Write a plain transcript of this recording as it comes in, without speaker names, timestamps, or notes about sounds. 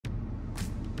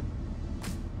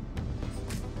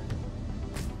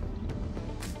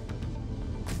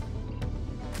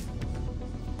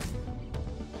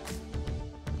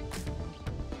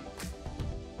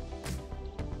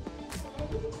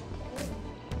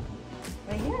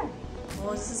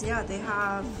Well, this is, yeah, they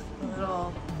have a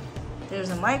little,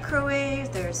 there's a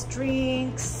microwave, there's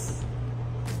drinks,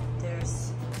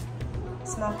 there's a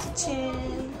small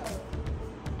kitchen.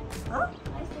 Huh?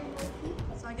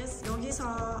 So I guess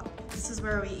여기서, this is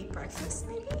where we eat breakfast,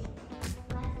 maybe?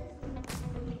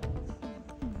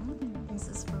 This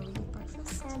is where we eat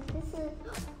breakfast. And this is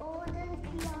the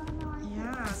piano.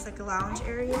 Yeah, it's like a lounge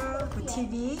area with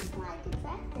TV. I could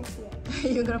practice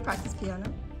here. You're gonna practice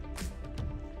piano?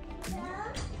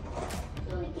 Yeah.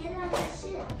 So we get on the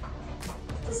ship.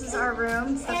 This is our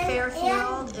room, it's the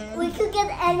Fairfield. And we could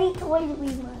get any toy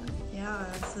we want.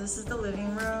 Yeah, so this is the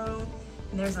living room.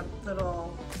 And there's a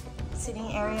little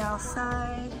sitting area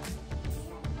outside.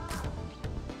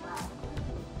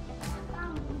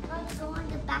 We're going to go on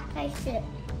the backside ship.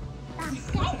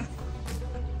 Backside?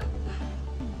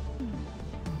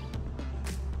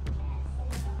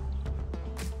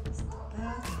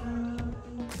 Bathroom,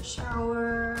 the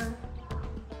shower.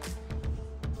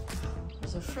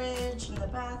 There's a fridge in the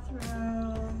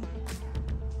bathroom.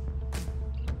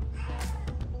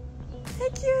 Hey,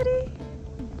 cutie.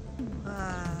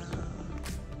 Wow.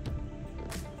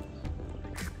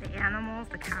 The animals,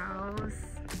 the cows.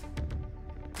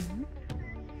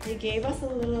 They gave us a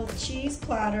little cheese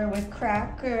platter with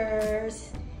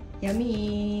crackers.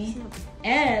 Yummy.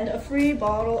 And a free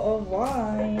bottle of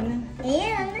wine.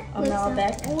 And A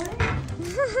Malbec.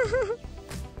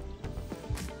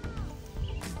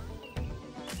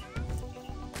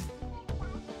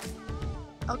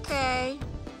 Okay.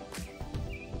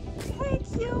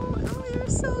 Thank you. Oh, you're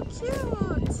so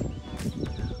cute.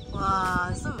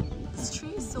 Wow, this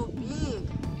tree is so big.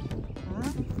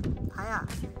 다야.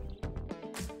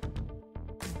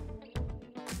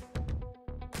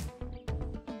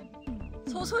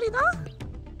 소리나?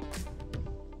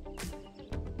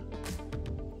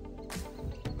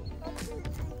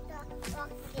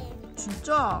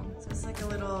 진짜? So it's like a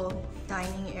little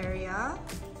dining area.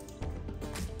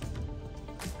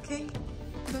 Okay,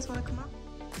 you guys want to come out?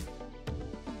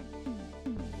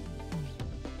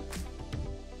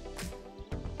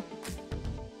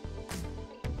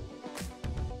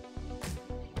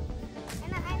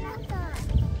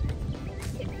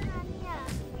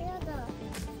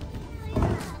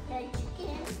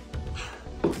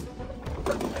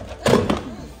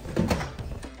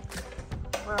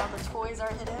 Where all the toys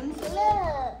are hidden.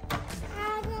 Look.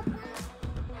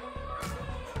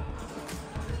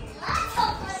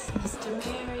 Mr.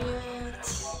 Marriott.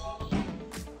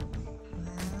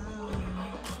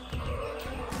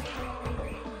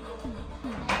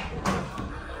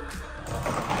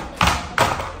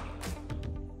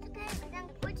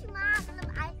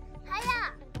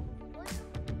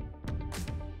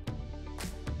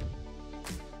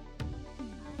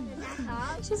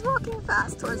 She's walking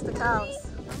fast towards the cows.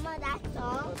 Mama, that's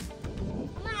all.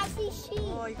 Mama, I see sheep.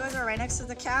 Oh, you guys are right next to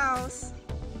the cows.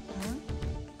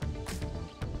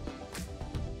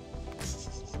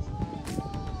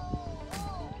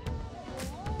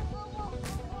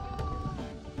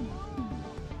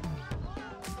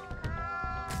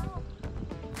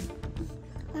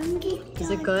 Is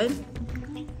it good?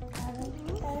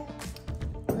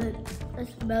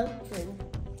 It's melting.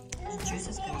 The juice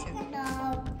is good too.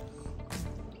 No.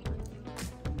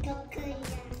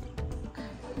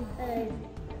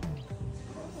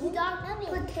 We got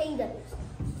potatoes.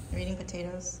 You're eating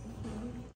potatoes?